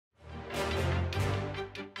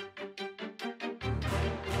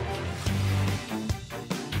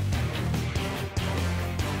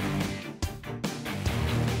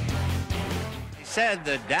said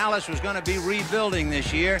that Dallas was going to be rebuilding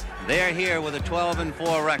this year. They're here with a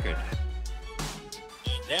 12-4 record.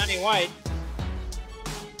 Danny White.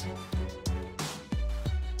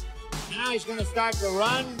 Now he's going to start to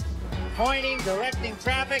run, pointing, directing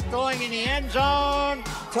traffic, going in the end zone.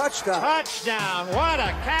 Touchdown. Touchdown. What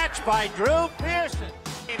a catch by Drew Pearson.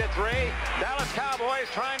 To 3, Dallas Cowboys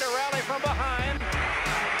trying to rally from behind.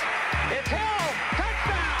 It's Hill,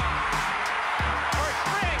 touchdown! For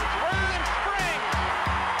Springs, Ron Springs.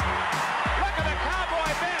 Look at the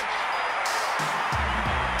Cowboy bench.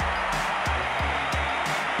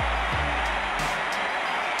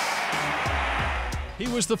 He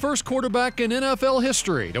was the first quarterback in NFL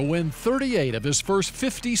history to win 38 of his first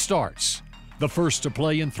 50 starts. The first to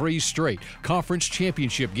play in 3 straight conference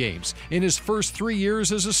championship games in his first 3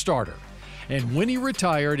 years as a starter. And when he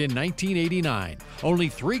retired in 1989, only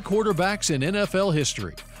 3 quarterbacks in NFL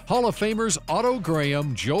history, Hall of Famers Otto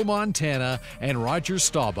Graham, Joe Montana, and Roger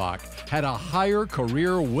Staubach, had a higher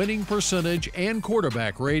career winning percentage and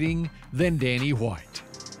quarterback rating than Danny White.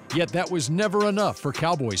 Yet that was never enough for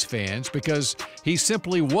Cowboys fans because he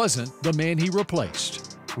simply wasn't the man he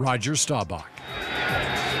replaced, Roger Staubach.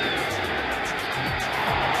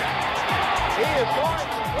 He is going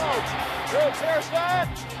to throw. Drew Pearson.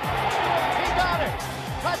 He got it.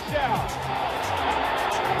 Touchdown.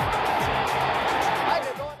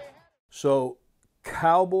 So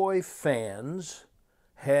Cowboy fans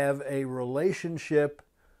have a relationship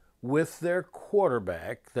with their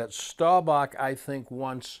quarterback that Staubach, I think,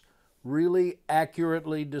 once really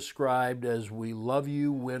accurately described as "we love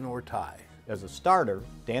you, win or tie." As a starter,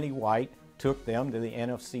 Danny White took them to the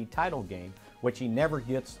NFC title game, which he never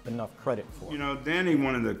gets enough credit for. You know, Danny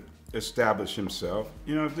wanted to establish himself.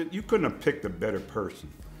 You know, you couldn't have picked a better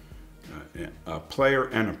person, a player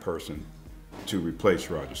and a person, to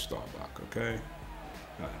replace Roger Staubach, okay?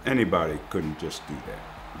 Anybody couldn't just do that.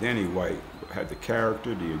 Danny White had the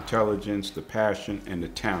character, the intelligence, the passion, and the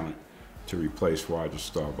talent to replace Roger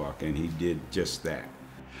Staubach, and he did just that.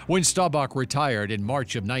 When Staubach retired in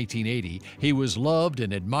March of 1980, he was loved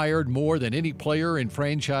and admired more than any player in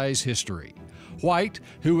franchise history. White,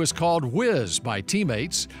 who was called Whiz by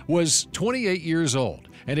teammates, was 28 years old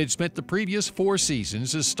and had spent the previous 4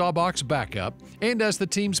 seasons as Staubach's backup and as the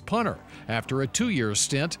team's punter after a 2-year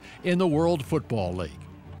stint in the World Football League.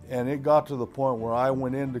 And it got to the point where I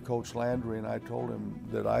went into Coach Landry and I told him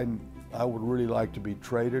that I would really like to be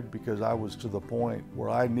traded because I was to the point where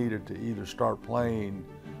I needed to either start playing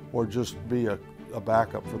or just be a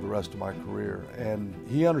backup for the rest of my career. And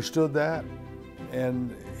he understood that,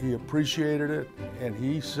 and he appreciated it, and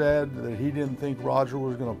he said that he didn't think Roger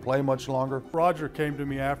was going to play much longer. Roger came to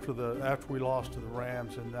me after we lost to the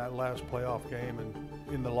Rams in that last playoff game and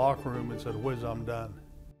in the locker room and said, "Whiz, I'm done."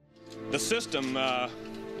 The system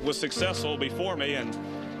was successful before me, and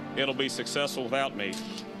it'll be successful without me.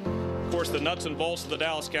 Of course, the nuts and bolts of the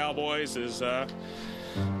Dallas Cowboys is a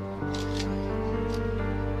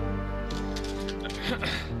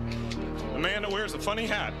man that wears a funny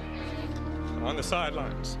hat on the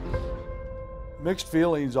sidelines. Mixed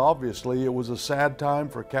feelings, obviously. It was a sad time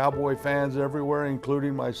for Cowboy fans everywhere,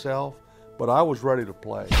 including myself, but I was ready to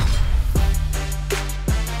play.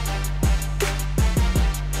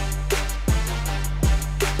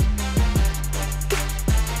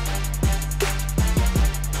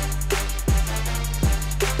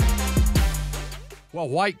 While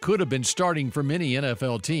White could have been starting for many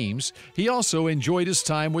NFL teams, he also enjoyed his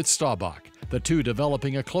time with Staubach, the two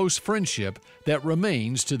developing a close friendship that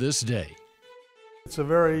remains to this day. It's a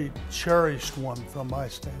very cherished one from my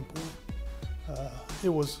standpoint. It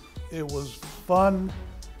was fun,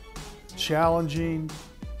 challenging.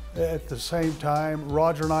 At the same time,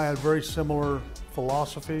 Roger and I had very similar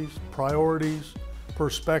philosophies, priorities,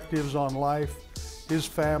 perspectives on life. His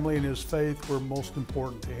family and his faith were most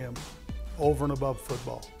important to him, over and above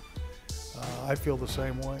football. I feel the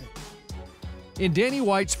same way. In Danny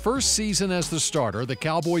White's first season as the starter, the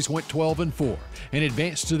Cowboys went 12-4 and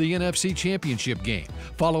advanced to the NFC Championship game,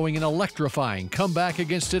 following an electrifying comeback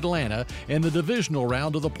against Atlanta in the divisional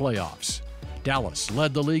round of the playoffs. Dallas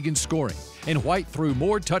led the league in scoring, and White threw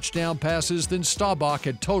more touchdown passes than Staubach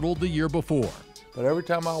had totaled the year before. But every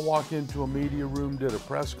time I walked into a media room, did a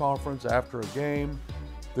press conference after a game,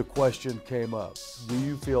 the question came up: do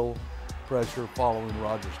you feel pressure following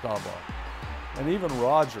Roger Staubach? And even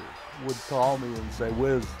Roger would call me and say,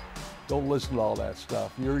 "Whiz, don't listen to all that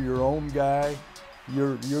stuff. You're your own guy.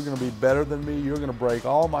 You're going to be better than me. You're going to break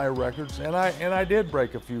all my records." And I did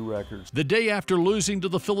break a few records. The day after losing to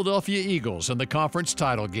the Philadelphia Eagles in the conference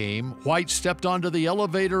title game, White stepped onto the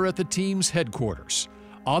elevator at the team's headquarters.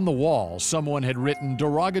 On the wall, someone had written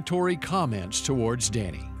derogatory comments towards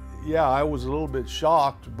Danny. Yeah, I was a little bit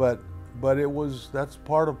shocked, but that's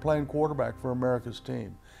part of playing quarterback for America's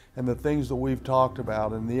team. And the things that we've talked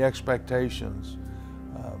about and the expectations.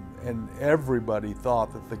 And everybody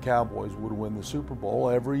thought that the Cowboys would win the Super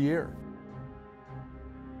Bowl every year.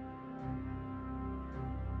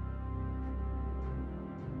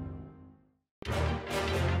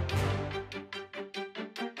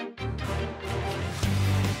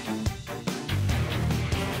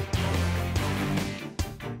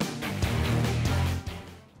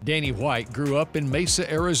 Danny White grew up in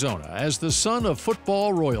Mesa, Arizona as the son of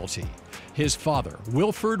football royalty. His father,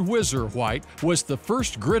 Wilford Whizzer White, was the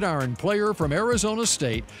first gridiron player from Arizona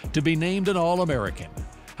State to be named an All-American.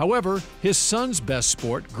 However, his son's best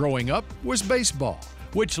sport growing up was baseball,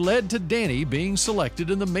 which led to Danny being selected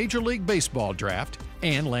in the Major League Baseball draft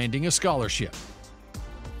and landing a scholarship.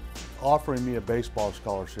 Offering me a baseball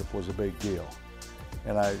scholarship was a big deal,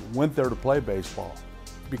 and I went there to play baseball.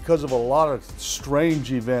 Because of a lot of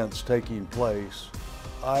strange events taking place,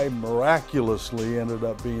 I miraculously ended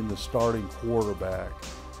up being the starting quarterback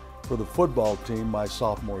for the football team my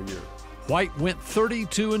sophomore year. White went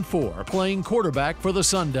 32-4 playing quarterback for the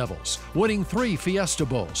Sun Devils, winning 3 Fiesta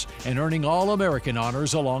Bowls and earning All-American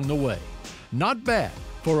honors along the way. Not bad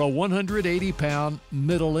for a 180-pound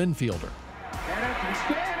middle infielder.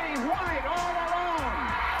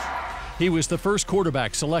 He was the first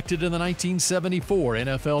quarterback selected in the 1974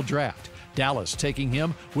 NFL Draft, Dallas taking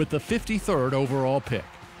him with the 53rd overall pick.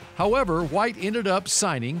 However, White ended up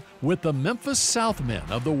signing with the Memphis Southmen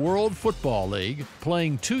of the World Football League,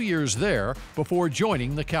 playing 2 years there before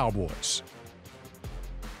joining the Cowboys.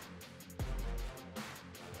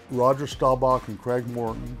 Roger Staubach and Craig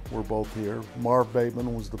Morton were both here. Marv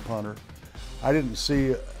Bateman was the punter. I didn't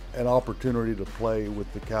see an opportunity to play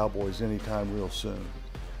with the Cowboys anytime real soon,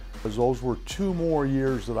 because those were 2 more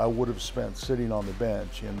years that I would have spent sitting on the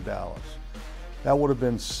bench in Dallas. That would have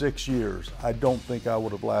been 6 years. I don't think I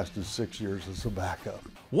would have lasted 6 years as a backup.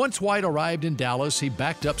 Once White arrived in Dallas, he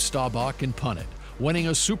backed up Staubach and punted, winning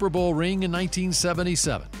a Super Bowl ring in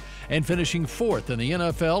 1977 and finishing 4th in the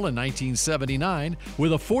NFL in 1979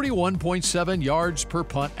 with a 41.7 yards per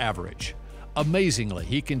punt average. Amazingly,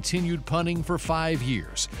 he continued punting for 5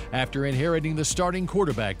 years after inheriting the starting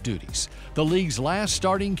quarterback duties, the league's last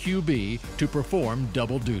starting QB to perform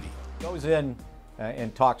double duty. Goes in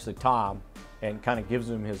and talks to Tom and kind of gives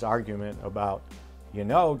him his argument about, you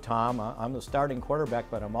know, Tom, I'm the starting quarterback,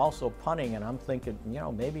 but I'm also punting, and I'm thinking, you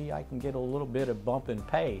know, maybe I can get a little bit of bump in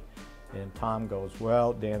pay. And Tom goes,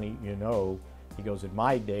 well, Danny, you know, he goes, in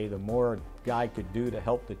my day, the more a guy could do to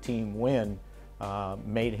help the team win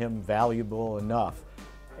made him valuable enough.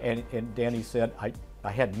 And Danny said,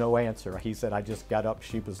 I had no answer. He said, I just got up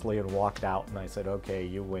sheepishly and walked out, and I said, okay,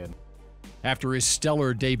 you win. After his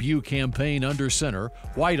stellar debut campaign under center,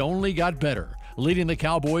 White only got better, leading the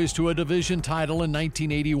Cowboys to a division title in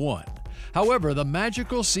 1981. However, the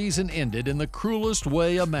magical season ended in the cruelest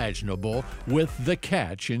way imaginable with the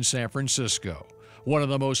catch in San Francisco, one of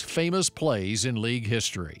the most famous plays in league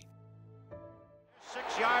history.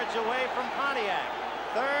 6 yards away from Pontiac.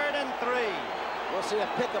 3rd and 3. We'll see a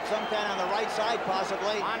pickup some kind on the right side,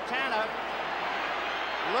 possibly. Montana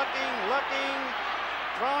looking,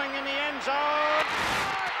 throwing in the end zone.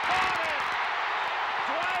 Caught it!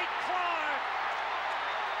 Dwight Clark!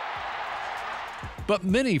 But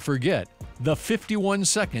many forget the 51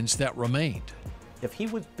 seconds that remained. If he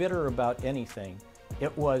was bitter about anything,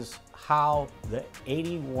 it was how the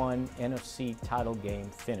 '81 NFC title game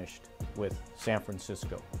finished with San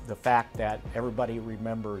Francisco. The fact that everybody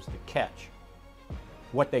remembers the catch.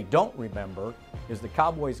 What they don't remember is the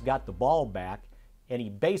Cowboys got the ball back, and he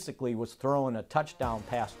basically was throwing a touchdown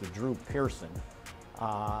pass to Drew Pearson.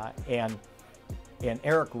 And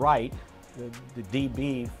Eric Wright, the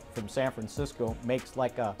DB from San Francisco, makes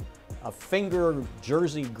like a finger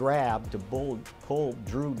jersey grab to pull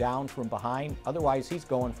Drew down from behind. Otherwise, he's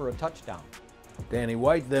going for a touchdown. Danny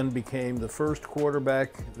White then became the first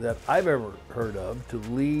quarterback that I've ever heard of to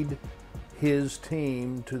lead his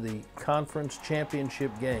team to the conference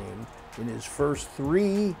championship game in his first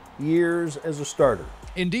 3 years as a starter.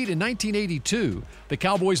 Indeed, in 1982, the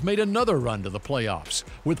Cowboys made another run to the playoffs,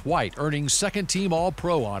 with White earning second-team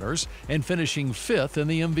All-Pro honors and finishing 5th in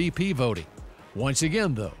the MVP voting. Once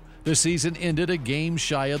again, though, the season ended a game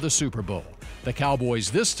shy of the Super Bowl, the Cowboys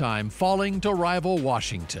this time falling to rival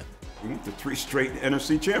Washington. We went to 3 straight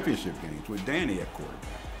NFC championship games with Danny at quarterback.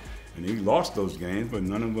 And he lost those games, but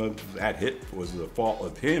none of us, that hit was the fault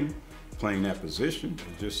of him. playing that position,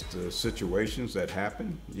 just situations that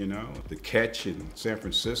happen, you know. The catch in San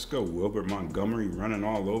Francisco, Wilbert Montgomery running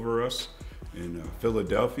all over us in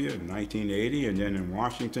Philadelphia in 1980, and then in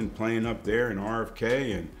Washington playing up there in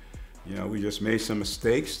RFK, and you know, we just made some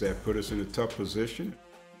mistakes that put us in a tough position.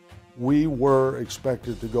 We were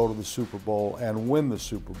expected to go to the Super Bowl and win the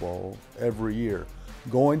Super Bowl every year.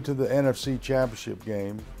 Going to the NFC Championship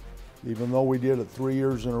game, even though we did it 3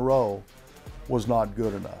 years in a row, was not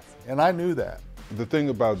good enough. And I knew that. The thing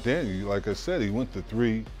about Danny, like I said, he went to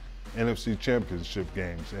 3 NFC Championship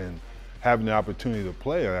games, and having the opportunity to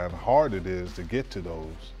play and how hard it is to get to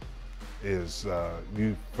those is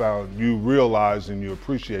you realize and you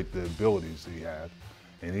appreciate the abilities he had,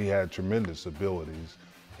 and he had tremendous abilities.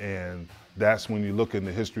 And that's when you look in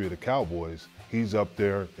the history of the Cowboys, he's up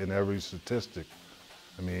there in every statistic.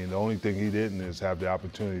 I mean, the only thing he didn't is have the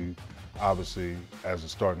opportunity, obviously, as a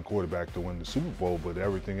starting quarterback to win the Super Bowl, but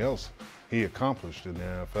everything else he accomplished in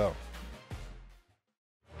the NFL.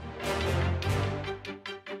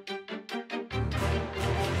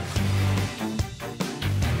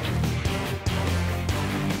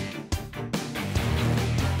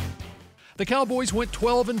 The Cowboys went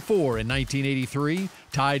 12-4 in 1983,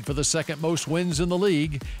 tied for the second most wins in the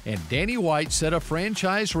league, and Danny White set a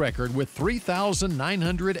franchise record with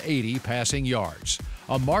 3,980 passing yards,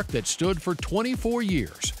 a mark that stood for 24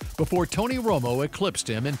 years before Tony Romo eclipsed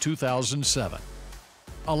him in 2007.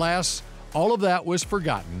 Alas, all of that was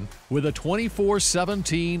forgotten with a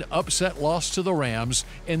 24-17 upset loss to the Rams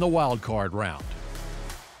in the wild card round.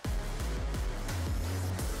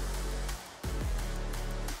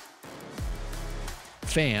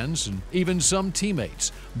 Fans and even some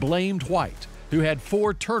teammates blamed White, who had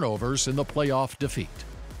 4 turnovers in the playoff defeat.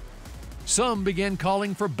 Some began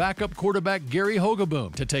calling for backup quarterback Gary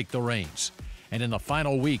Hogeboom to take the reins. And in the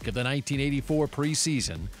final week of the 1984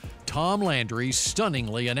 preseason, Tom Landry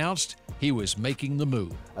stunningly announced he was making the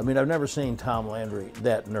move. I mean, I've never seen Tom Landry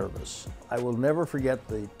that nervous. I will never forget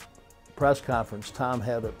the press conference. Tom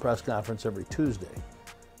had a press conference every Tuesday.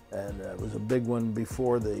 And it was a big one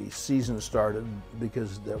before the season started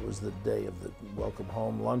because that was the day of the welcome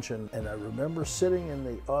home luncheon. And I remember sitting in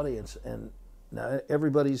the audience, and now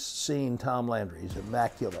everybody's seen Tom Landry. He's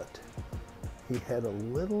immaculate. He had a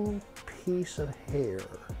little piece of hair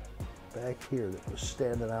back here that was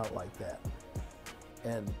standing out like that.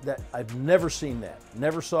 And that I've never seen that.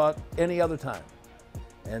 Never saw it any other time.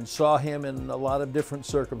 And saw him in a lot of different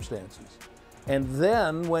circumstances. And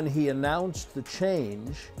then when he announced the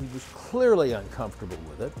change, he was clearly uncomfortable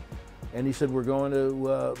with it. And he said, we're going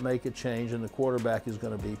to make a change, and the quarterback is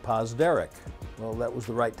going to be Pozderac. Well, that was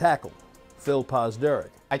the right tackle, Phil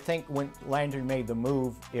Pozderac. I think when Landry made the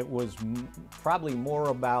move, it was probably more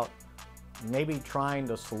about maybe trying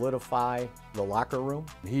to solidify the locker room.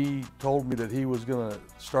 He told me that he was going to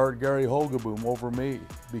start Gary Hogeboom over me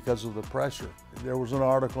because of the pressure. There was an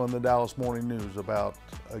article in the Dallas Morning News about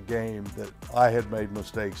a game that I had made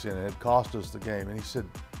mistakes in. It had cost us the game. And he said,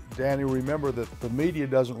 Danny, remember that the media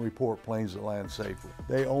doesn't report planes that land safely.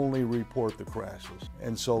 They only report the crashes.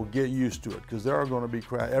 And so get used to it, because there are going to be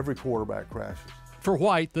every quarterback crashes. For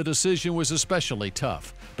White, the decision was especially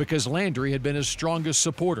tough because Landry had been his strongest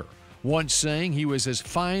supporter, once saying he was as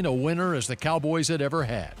fine a winner as the Cowboys had ever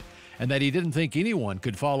had, and that he didn't think anyone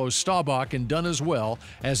could follow Staubach and done as well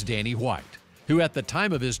as Danny White, who at the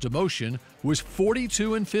time of his demotion was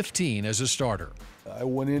 42-15 as a starter. I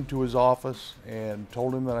went into his office and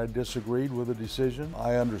told him that I disagreed with the decision.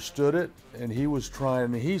 I understood it, and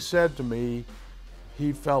he said to me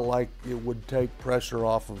he felt like it would take pressure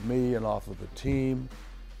off of me and off of the team,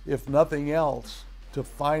 if nothing else, to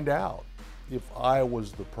find out if I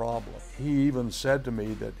was the problem. He even said to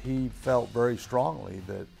me that he felt very strongly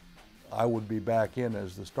that I would be back in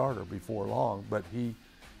as the starter before long, but he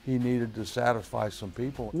needed to satisfy some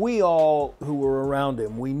people. We all who were around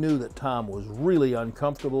him, we knew that Tom was really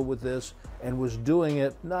uncomfortable with this and was doing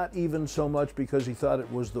it not even so much because he thought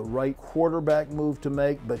it was the right quarterback move to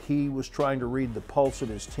make, but he was trying to read the pulse of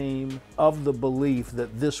his team, of the belief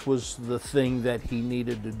that this was the thing that he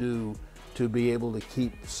needed to do to be able to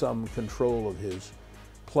keep some control of his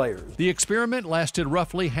players. The experiment lasted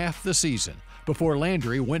roughly half the season before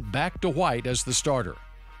Landry went back to White as the starter.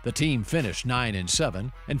 The team finished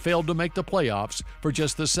 9-7 and failed to make the playoffs for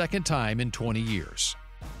just the second time in 20 years.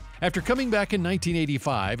 After coming back in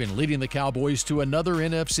 1985 and leading the Cowboys to another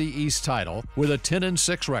NFC East title with a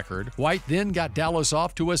 10-6 record, White then got Dallas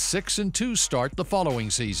off to a 6-2 start the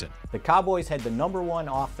following season. The Cowboys had the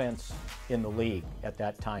 #1 offense in the league at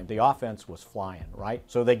that time. The offense was flying, right?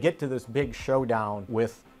 So they get to this big showdown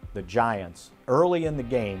with the Giants. Early in the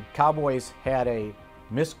game, Cowboys had a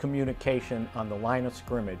miscommunication on the line of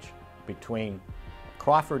scrimmage between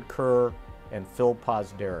Crawford Kerr and Phil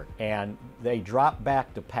Posderick, and they drop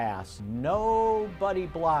back to pass. Nobody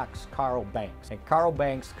blocks Carl Banks, and Carl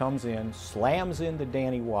Banks comes in, slams into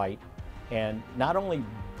Danny White, and not only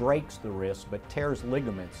breaks the wrist, but tears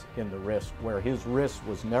ligaments in the wrist, where his wrist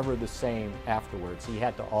was never the same afterwards. He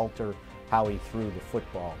had to alter how he threw the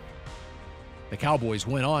football. The Cowboys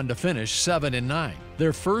went on to finish 7-9,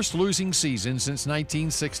 their first losing season since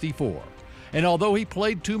 1964. And although he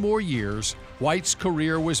played 2 more years, White's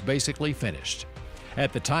career was basically finished.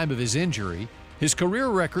 At the time of his injury, his career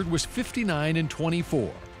record was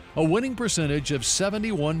 59-24, a winning percentage of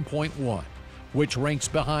 71.1, which ranks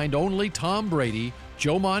behind only Tom Brady,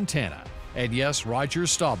 Joe Montana, and yes, Roger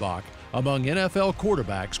Staubach, among NFL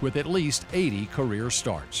quarterbacks with at least 80 career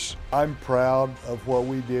starts. I'm proud of what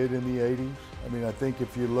we did in the 80s. I mean, I think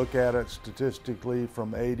if you look at it statistically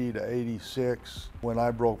from 80 to 86, when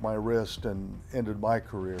I broke my wrist and ended my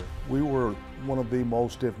career, we were one of the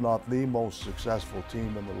most, if not the most successful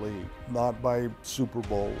team in the league. Not by Super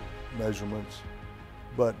Bowl measurements,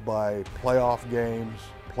 but by playoff games,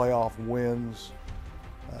 playoff wins.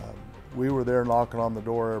 We were there knocking on the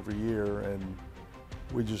door every year, and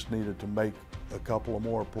we just needed to make a couple of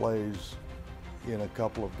more plays in a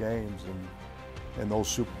couple of games, and those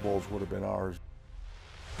Super Bowls would have been ours.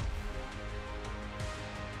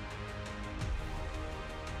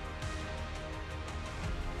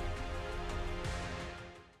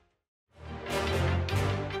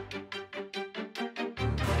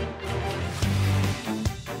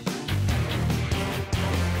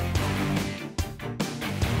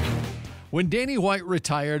 When Danny White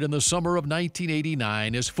retired in the summer of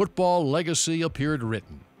 1989, his football legacy appeared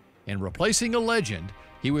written. In replacing a legend,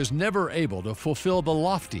 he was never able to fulfill the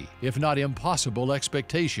lofty, if not impossible,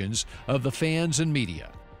 expectations of the fans and media.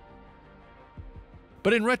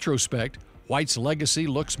 But in retrospect, White's legacy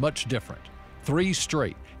looks much different. 3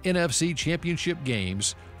 straight NFC Championship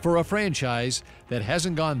games for a franchise that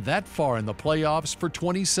hasn't gone that far in the playoffs for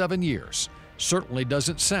 27 years certainly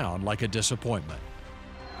doesn't sound like a disappointment.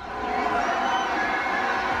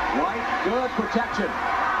 White, good protection.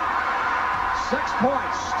 6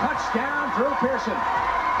 points, touchdown, Drew Pearson.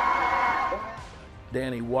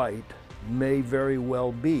 Danny White may very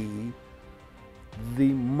well be the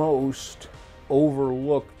most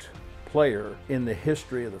overlooked player in the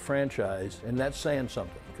history of the franchise, and that's saying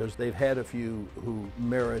something, because they've had a few who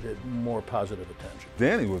merited more positive attention.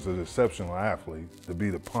 Danny was an exceptional athlete, to be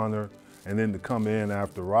the punter and then to come in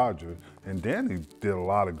after Roger. And Danny did a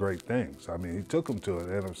lot of great things. I mean, he took him to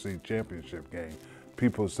an NFC Championship game.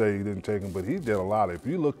 People say he didn't take him, but he did a lot. If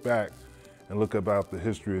you look back and look about the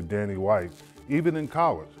history of Danny White, even in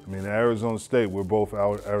college, I mean, at Arizona State, we're both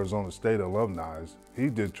Arizona State alumni. He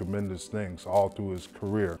did tremendous things all through his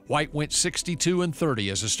career. White went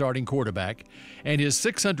 62-30 as a starting quarterback, and his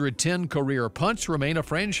 610 career punts remain a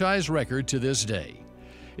franchise record to this day.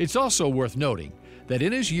 It's also worth noting that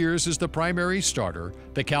in his years as the primary starter,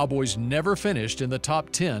 the Cowboys never finished in the top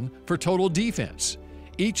 10 for total defense.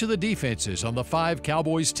 Each of the defenses on the 5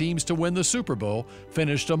 Cowboys teams to win the Super Bowl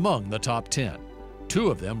finished among the top 10. 2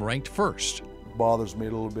 of them ranked first. Bothers me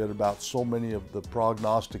a little bit about so many of the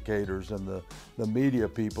prognosticators and the media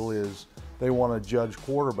people is they want to judge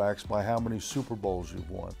quarterbacks by how many Super Bowls you've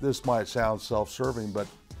won. This might sound self-serving, but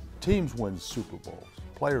teams win Super Bowls.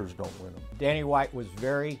 Players don't win them. Danny White was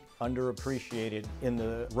very underappreciated in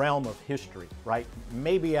the realm of history, right?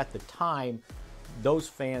 Maybe at the time, those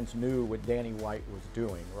fans knew what Danny White was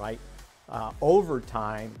doing, right? Over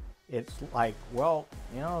time, it's like, well,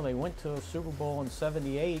 you know, they went to a Super Bowl in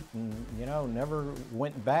 '78 and, you know, never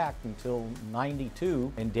went back until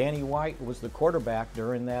 '92, and Danny White was the quarterback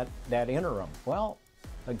during that interim. Well,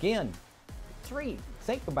 again,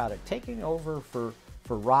 think about it, taking over for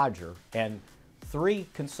Roger and 3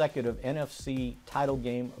 consecutive NFC title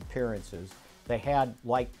game appearances. They had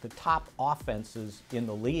like the top offenses in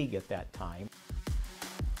the league at that time.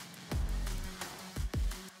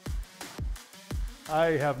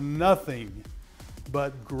 I have nothing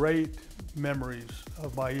but great memories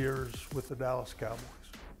of my years with the Dallas Cowboys.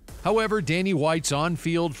 However, Danny White's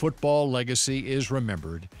on-field football legacy is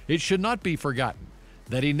remembered. It should not be forgotten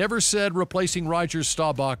that he never said replacing Roger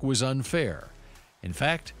Staubach was unfair. In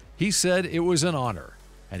fact, he said it was an honor,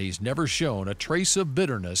 and he's never shown a trace of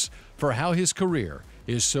bitterness for how his career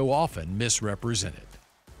is so often misrepresented.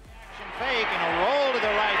 Action fake and a roll to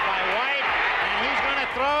the right by White, and he's going to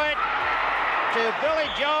throw it to Billy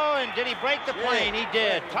Joe, and did he break the plane? He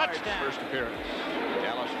did. Touchdown. First appearance.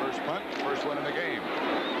 Dallas first punt, first one in the game.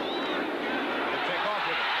 They take off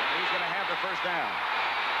with it. He's going to have the first down.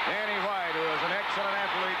 Danny White, who has was an excellent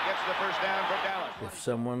athlete, gets the first down for Dallas. If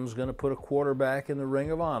someone's going to put a quarterback in the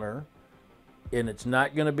Ring of Honor, and it's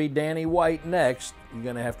not going to be Danny White next, you're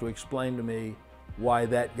going to have to explain to me why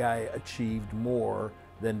that guy achieved more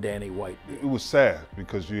than Danny White did. It was sad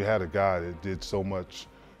because you had a guy that did so much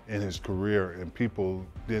in his career and people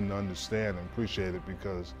didn't understand and appreciate it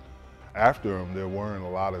because after him there weren't a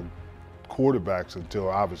lot of quarterbacks until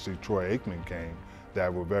obviously Troy Aikman came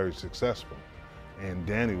that were very successful. And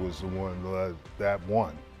Danny was the one that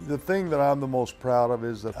won. The thing that I'm the most proud of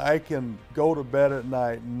is that I can go to bed at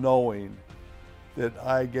night knowing that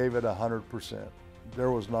I gave it 100%.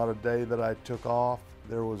 There was not a day that I took off.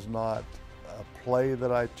 There was not a play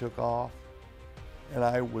that I took off. And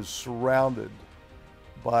I was surrounded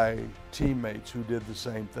by teammates who did the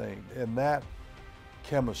same thing. And that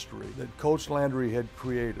chemistry that Coach Landry had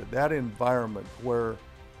created, that environment where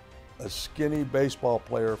a skinny baseball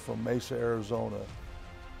player from Mesa, Arizona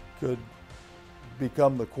could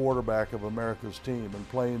become the quarterback of America's team and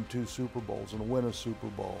play in 2 Super Bowls and win a Super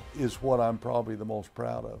Bowl is what I'm probably the most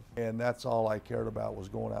proud of. And that's all I cared about, was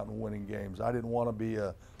going out and winning games. I didn't want to be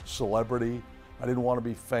a celebrity. I didn't want to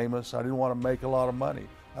be famous. I didn't want to make a lot of money.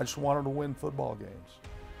 I just wanted to win football games.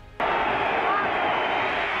 It's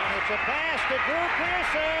a pass to Drew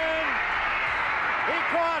Pearson. He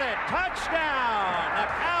caught it. Touchdown. The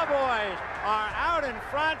Cowboys are out in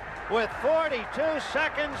front with 42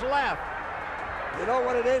 seconds left. You know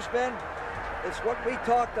what it is, Ben? It's what we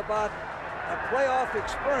talked about, a playoff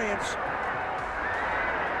experience.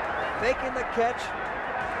 Making the catch,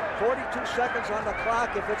 42 seconds on the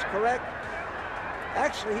clock if it's correct.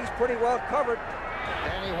 Actually, he's pretty well covered.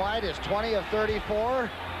 Danny White is 20 of 34.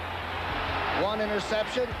 1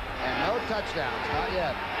 interception and no touchdowns, not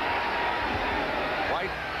yet.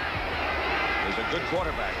 White is a good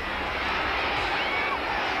quarterback.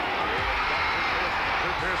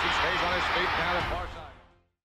 Pearson stays on his feet now to far side.